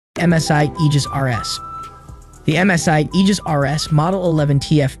MSI Aegis RS. The MSI Aegis RS Model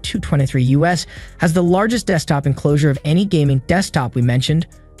 11TF223US has the largest desktop enclosure of any gaming desktop we mentioned,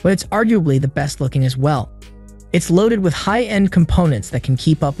 but it's arguably the best looking as well. It's loaded with high-end components that can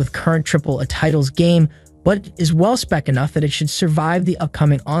keep up with current AAA titles game, but is well-spec enough that it should survive the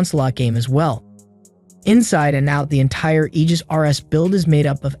upcoming Onslaught game as well. Inside and out, the entire Aegis RS build is made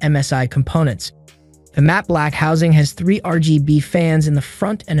up of MSI components. The matte black housing has 3 RGB fans in the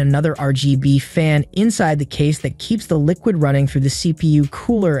front and another RGB fan inside the case that keeps the liquid running through the CPU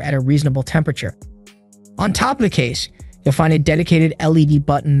cooler at a reasonable temperature. On top of the case, you'll find a dedicated LED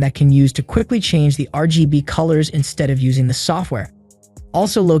button that can use to quickly change the RGB colors instead of using the software.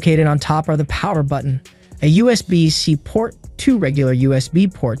 Also located on top are the power button, a USB-C port, 2 regular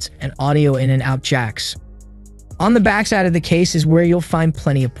USB ports, and audio in and out jacks. On the backside of the case is where you'll find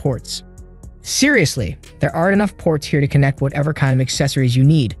plenty of ports. Seriously, there are enough ports here to connect whatever kind of accessories you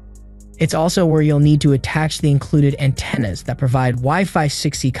need. It's also where you'll need to attach the included antennas that provide Wi-Fi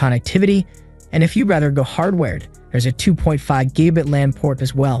 6E connectivity, and if you'd rather go hardwired, there's a 2.5 gigabit LAN port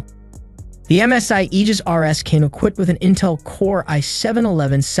as well. The MSI Aegis RS came equipped with an Intel Core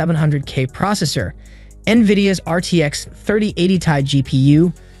i7-11700K processor, NVIDIA's RTX 3080 Ti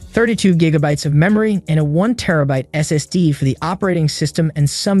GPU, 32 gigabytes of memory, and a 1 terabyte SSD for the operating system and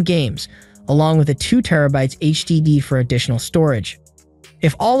some games, along with a 2 terabytes HDD for additional storage.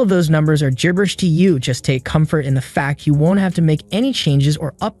 If all of those numbers are gibberish to you, just take comfort in the fact you won't have to make any changes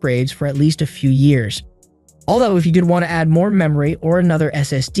or upgrades for at least a few years. Although if you did want to add more memory or another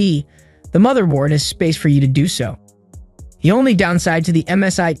SSD, the motherboard has space for you to do so. The only downside to the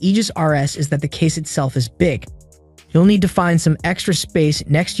MSI Aegis RS is that the case itself is big. You'll need to find some extra space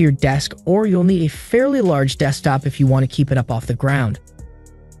next to your desk, or you'll need a fairly large desktop if you want to keep it up off the ground.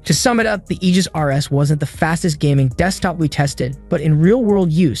 To sum it up, the Aegis RS wasn't the fastest gaming desktop we tested, but in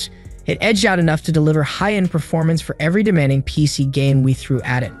real-world use, it edged out enough to deliver high-end performance for every demanding PC game we threw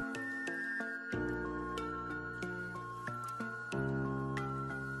at it.